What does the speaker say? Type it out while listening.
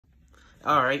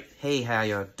Alright, hey, how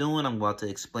y'all doing? I'm about to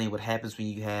explain what happens when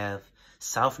you have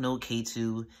South Node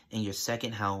Ketu in your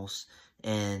second house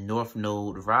and North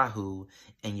Node Rahu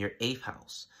in your 8th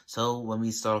house. So let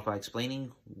me start off by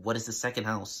explaining what is the second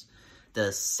house.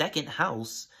 The second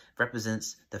house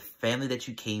represents the family that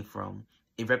you came from.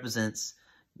 It represents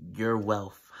your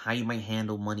wealth, how you might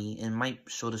handle money, and might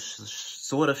sort of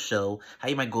show how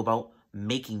you might go about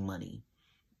making money.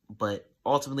 But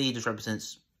ultimately, it just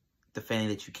represents the family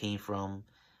that you came from,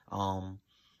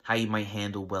 how you might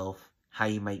handle wealth, how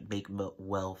you might make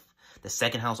wealth. The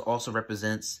second house also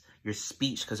represents your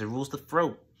speech because it rules the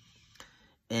throat.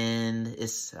 And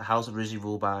it's a house originally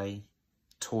ruled by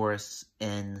Taurus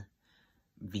and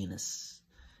Venus.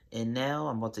 And now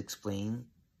I'm about to explain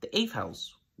the 8th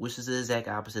house, which is the exact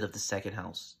opposite of the second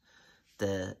house.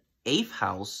 The 8th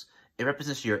house, it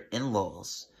represents your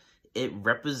in-laws. It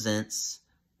represents,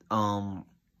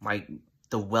 like,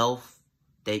 the wealth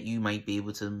that you might be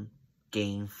able to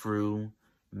gain through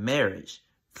marriage,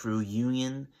 through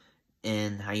union,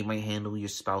 and how you might handle your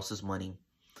spouse's money.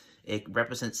 It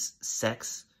represents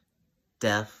sex,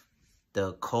 death, the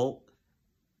occult,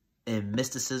 and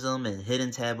mysticism, and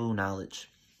hidden taboo knowledge.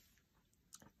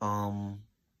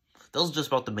 Those are just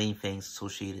about the main things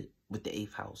associated with the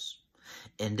 8th house.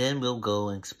 And then we'll go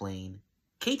and explain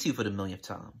Ketu for the millionth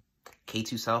time.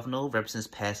 Ketu South Node represents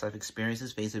past life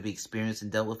experiences, things that we experienced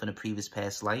and dealt with in a previous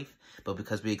past life. But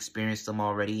because we experienced them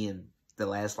already in the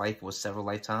last life or several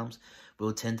lifetimes,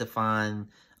 we'll tend to find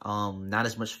not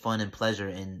as much fun and pleasure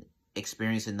in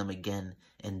experiencing them again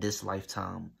in this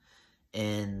lifetime.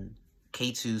 And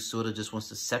Ketu sort of just wants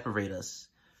to separate us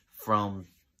from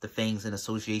the things in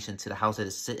association to the house that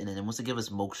it's sitting in. It wants to give us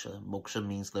moksha. Moksha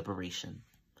means liberation.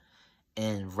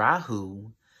 And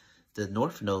Rahu, the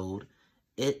North Node,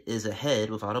 it is a head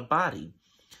without a body.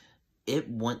 It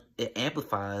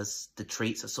amplifies the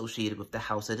traits associated with the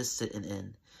house that it's sitting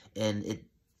in. And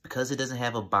because it doesn't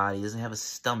have a body, it doesn't have a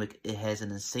stomach, it has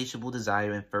an insatiable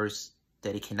desire and thirst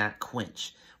that it cannot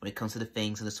quench when it comes to the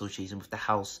things in association with the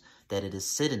house that it is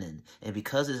sitting in. And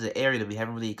because it is an area that we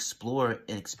haven't really explored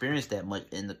and experienced that much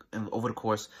over the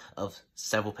course of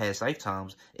several past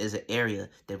lifetimes, it is an area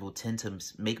that will tend to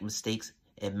make mistakes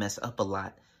and mess up a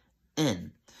lot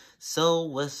in. So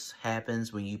what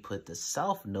happens when you put the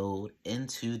South Node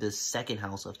into the second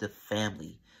house of the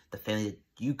family that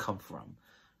you come from?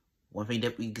 One thing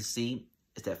that we can see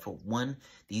is that, for one,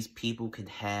 these people can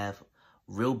have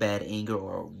real bad anger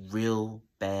or real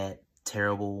bad,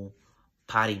 terrible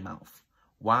potty mouth.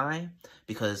 Why?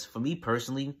 Because for me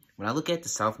personally, when I look at the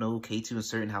South Node Ketu in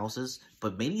certain houses,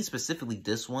 but maybe specifically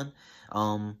this one,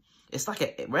 it's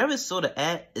like wherever it's sort of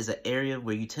at is an area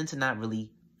where you tend to not really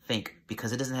think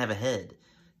because it doesn't have a head.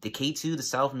 The Ketu, the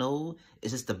South Node,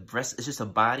 is just it's just a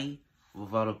body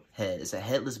without a head. It's a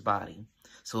headless body.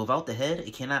 So without the head,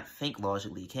 it cannot think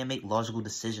logically. It can't make logical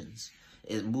decisions.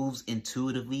 It moves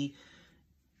intuitively.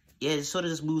 Yeah, it sort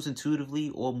of just moves intuitively,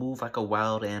 or move like a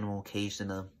wild animal caged in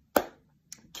a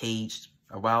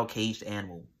wild caged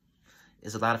animal.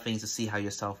 There's a lot of things to see how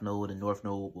your South Node and North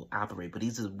Node will operate, but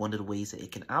these are one of the ways that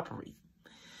it can operate.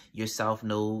 Your South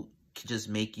Node can just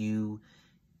make you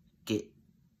get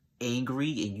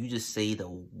angry and you just say the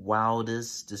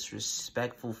wildest,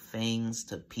 disrespectful things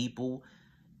to people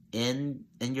in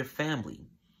your family.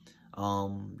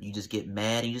 You just get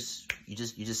mad and you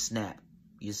just snap.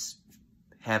 You just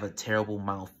have a terrible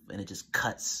mouth and it just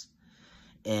cuts.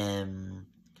 And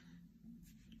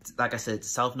like I said, the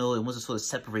South Node, it wants to sort of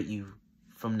separate you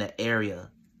from the area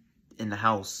in the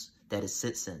house that it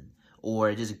sits in,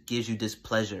 or it just gives you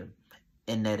displeasure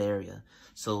in that area.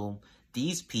 So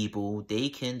these people, they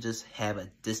can just have a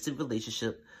distant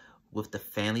relationship with the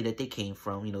family that they came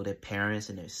from, you know, their parents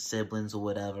and their siblings or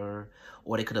whatever,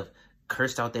 or they could have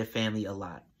cursed out their family a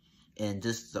lot. And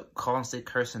just the constant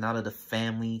cursing out of the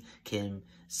family can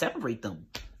separate them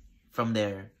from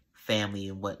their family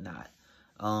and whatnot.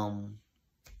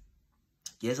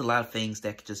 There's a lot of things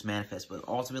that could just manifest, but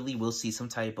ultimately we'll see some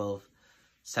type of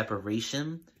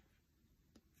separation,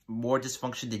 more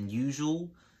dysfunction than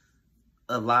usual,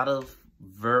 a lot of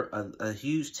a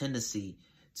huge tendency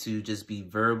to just be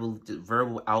verbal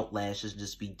outlashes,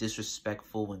 just be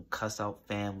disrespectful and cuss out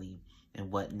family and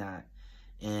whatnot.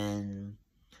 And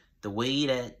the way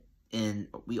that, and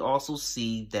we also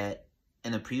see that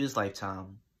in a previous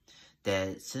lifetime,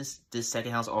 that since this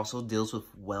second house also deals with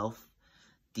wealth,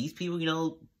 these people, you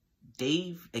know,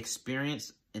 they've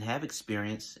experienced and have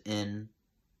experience in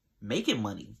making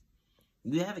money.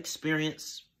 You have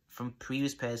experience from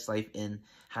previous past life in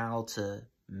how to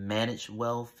manage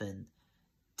wealth and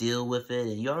deal with it,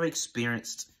 and you already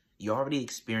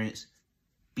experienced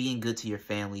being good to your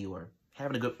family or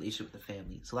having a good relationship with the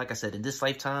family. So like I said, in this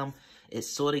lifetime, it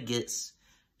sort of gets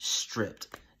stripped.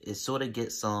 It sort of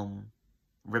gets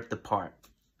ripped apart.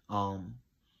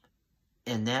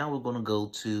 And now we're going to go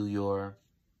to your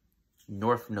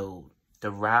North Node,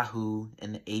 the Rahu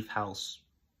in the 8th house.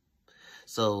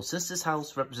 So since this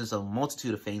house represents a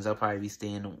multitude of things, I'll probably be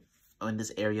staying in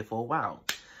this area for a while.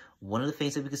 One of the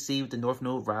things that we can see with the North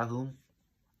Node Rahu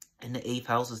in the 8th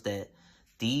house is that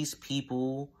these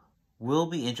people will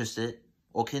be interested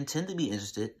or can tend to be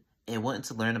interested in wanting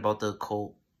to learn about the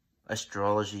occult,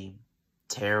 astrology,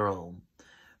 tarot,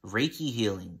 Reiki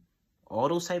healing, all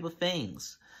those type of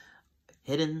things.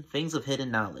 Things of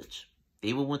hidden knowledge.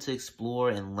 They will want to explore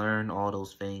and learn all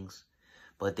those things,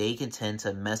 but they can tend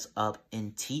to mess up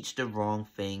and teach the wrong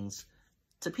things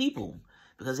to people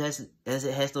because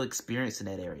it has no experience in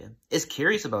that area. It's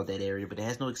curious about that area, but it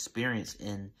has no experience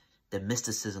in the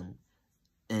mysticism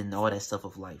and all that stuff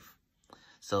of life.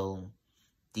 So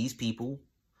these people,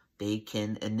 they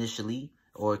can initially,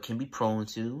 or can be prone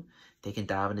to, they can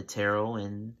dive into tarot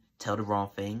and tell the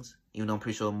wrong things. Even though I'm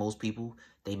pretty sure most people,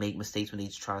 they make mistakes when they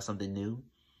try something new.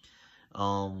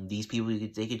 These people,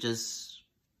 they could just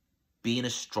be an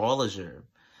astrologer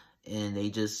and they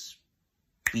just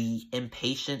be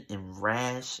impatient and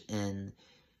rash and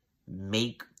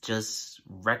make just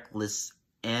reckless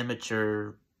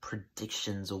amateur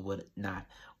predictions or whatnot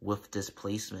with this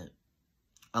placement.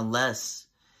 Unless,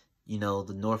 you know,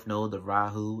 the North Node, the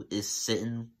Rahu, is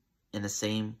sitting in the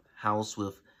same house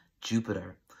with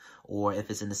Jupiter, or if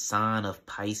it's in the sign of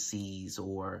Pisces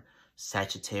or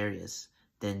Sagittarius,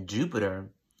 then Jupiter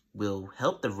will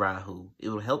help the Rahu. It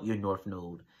will help your North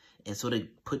Node and sort of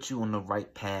put you on the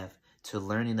right path to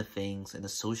learning the things in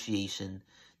association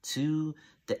to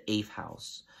the 8th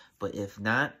house. But if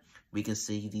not, we can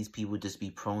see these people just be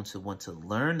prone to want to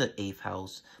learn the 8th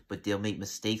house, but they'll make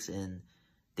mistakes, and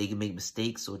they can make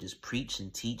mistakes or just preach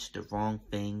and teach the wrong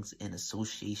things in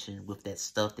association with that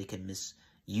stuff. They can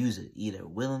misuse it either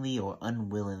willingly or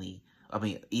unwillingly. I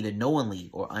mean, either knowingly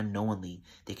or unknowingly,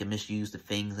 they can misuse the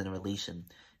things in relation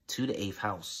to the 8th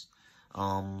house.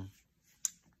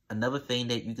 Another thing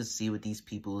that you can see with these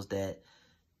people is that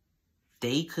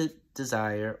they could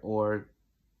desire, or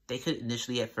they could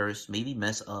initially at first maybe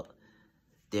mess up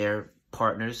their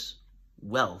partner's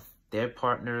wealth, their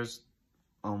partner's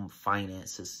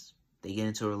finances. They get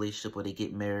into a relationship or they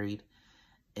get married,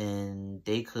 and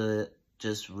they could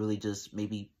just really just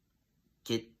maybe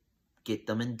get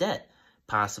them in debt,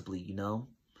 possibly, you know.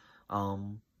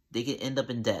 They could end up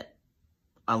in debt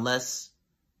unless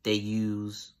they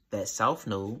use that South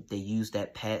Node, they use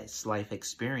that past life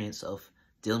experience of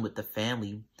dealing with the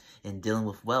family and dealing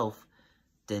with wealth.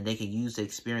 Then they can use the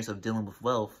experience of dealing with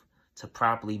wealth to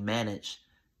properly manage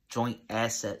joint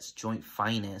assets, joint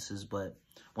finances. But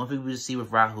one thing we see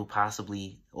with Rahu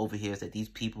possibly over here is that these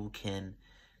people can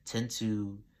tend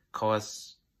to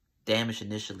cause damage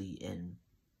initially and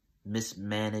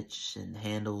mismanage and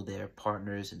handle their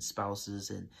partners and spouses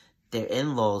and their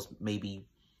in-laws, maybe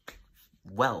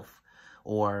wealth.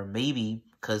 Or maybe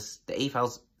because the 8th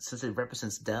house, since it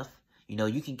represents death, you know,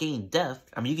 you can gain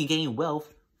you can gain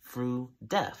wealth through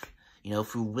death, you know,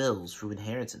 through wills, through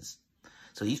inheritance.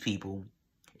 So these people,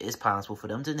 it's possible for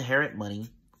them to inherit money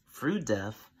through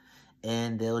death,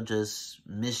 and they'll just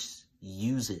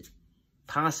misuse it,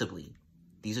 possibly.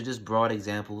 These are just broad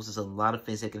examples. There's a lot of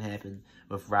things that can happen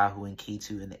with Rahu and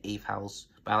Ketu in the 8th house,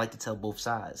 but I like to tell both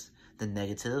sides, the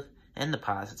negative and the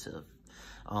positive.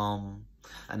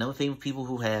 Another thing with people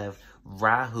who have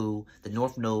Rahu, the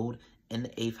North Node, in the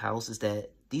 8th house is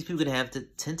that these people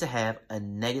tend to have a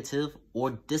negative or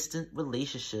distant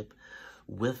relationship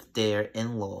with their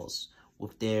in-laws,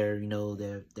 with their, you know,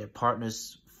 their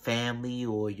partner's family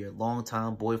or your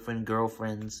longtime boyfriend,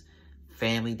 girlfriend's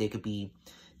family. There could be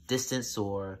distance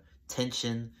or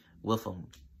tension with them.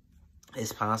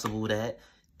 It's possible that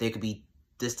there could be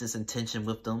distance and tension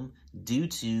with them due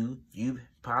to you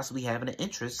possibly having an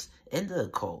interest in the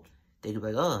occult. They could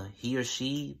be like, oh, he or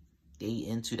she, they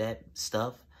into that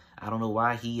stuff. I don't know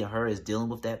why he or her is dealing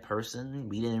with that person.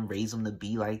 We didn't raise them to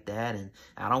be like that, and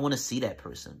I don't want to see that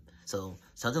person. So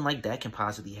something like that can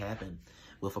possibly happen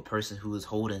with a person who is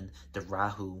holding the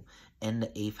Rahu in the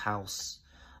 8th house.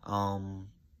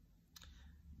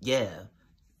 Yeah,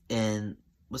 and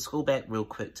let's go back real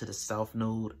quick to the South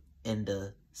Node in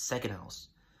the 2nd house.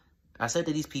 I said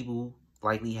that these people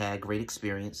likely had great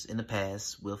experience in the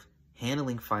past with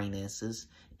handling finances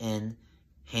and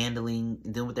dealing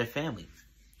with their family.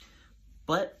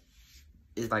 But,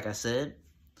 it's like I said,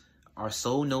 our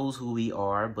soul knows who we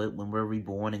are, but when we're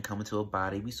reborn and come into a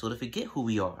body, we sort of forget who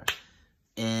we are.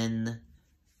 And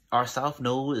our South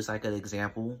Node is like an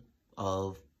example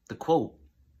of the quote.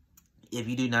 If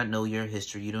you do not know your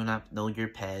history, you do not know your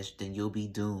past, then you'll be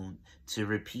doomed to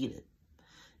repeat it.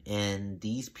 And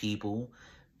these people,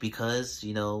 because,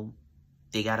 you know,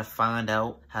 they got to find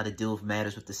out how to deal with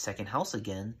matters with the second house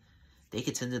again, they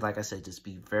could tend to, like I said, just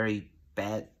be very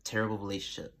bad, terrible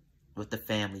relationship with the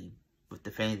family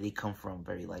they come from,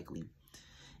 very likely.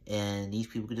 And these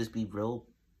people could just be real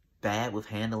bad with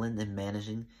handling and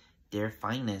managing their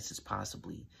finances,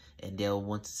 possibly. And they'll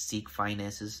want to seek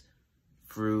finances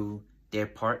through their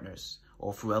partners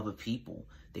or through other people.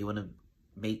 They want to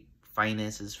make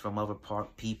finances from other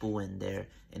people and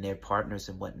their partners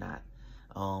and whatnot.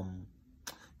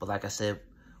 But like I said,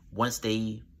 once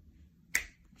they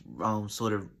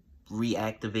sort of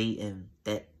reactivate and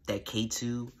that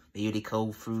Ketu, maybe they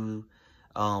go through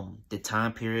the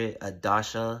time period, a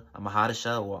dasha, a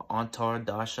mahadasha, or antar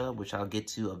dasha, which I'll get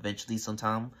to eventually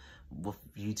sometime with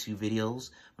YouTube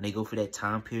videos. When they go through that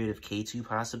time period of Ketu,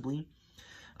 possibly,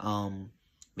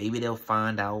 maybe they'll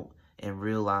find out and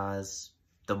realize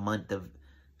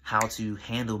how to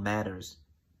handle matters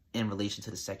in relation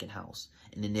to the second house,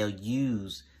 and then they'll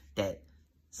use that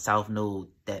South Node,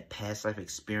 that past life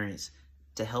experience,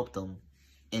 to help them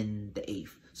in the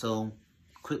 8th. So,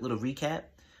 quick little recap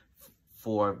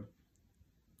for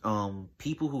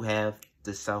people who have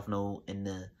the South Node in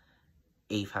the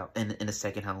 8th house, in the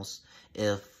second house.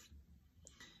 If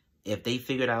they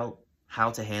figured out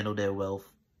how to handle their wealth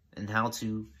and how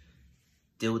to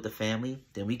deal with the family,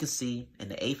 then we can see in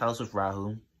the 8th house with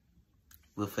Rahu,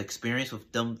 with experience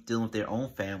with them dealing with their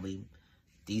own family,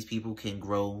 these people can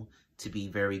grow to be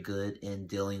very good in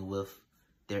dealing with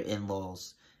their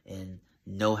in-laws and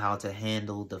know how to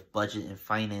handle the budget and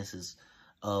finances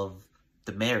of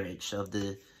the marriage, of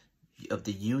the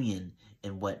union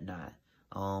and whatnot.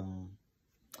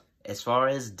 As far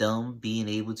as them being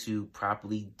able to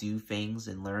properly do things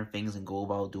and learn things and go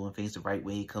about doing things the right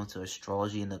way, it comes to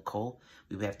astrology and the occult,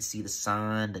 we would have to see the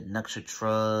sign, the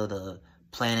nakshatra, the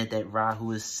planet that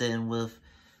Rahu is sitting with.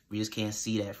 We just can't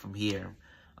see that from here.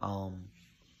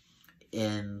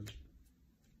 And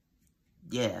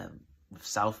yeah, if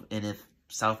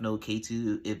South Node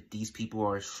Ketu, if these people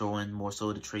are showing more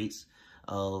so the traits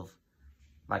of,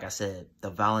 like I said, the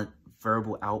violent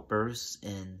verbal outbursts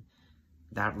and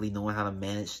not really knowing how to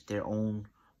manage their own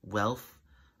wealth,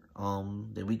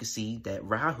 then we can see that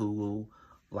Rahu will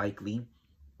likely,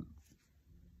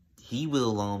 he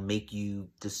will make you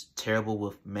just terrible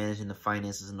with managing the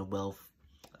finances and the wealth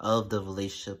of the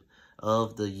relationship,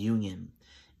 of the union.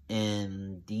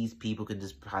 And these people can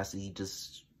just possibly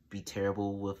just be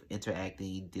terrible with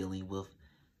interacting, dealing with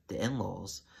the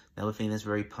in-laws. Another thing that's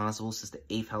very possible, since the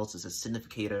 8th house is a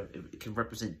significator, it can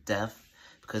represent death,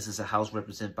 because it's a house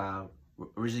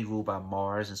originally ruled by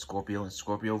Mars and Scorpio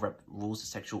rules the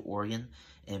sexual organ,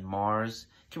 and Mars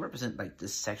can represent like the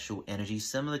sexual energy,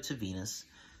 similar to Venus.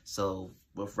 So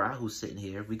with Rahu sitting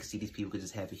here, we can see these people could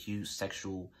just have a huge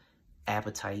sexual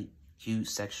appetite, huge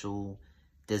sexual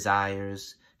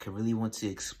desires, could really want to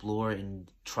explore and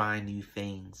try new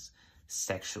things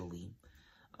sexually.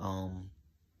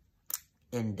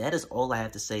 And that is all I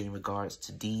have to say in regards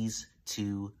to these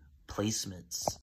two placements.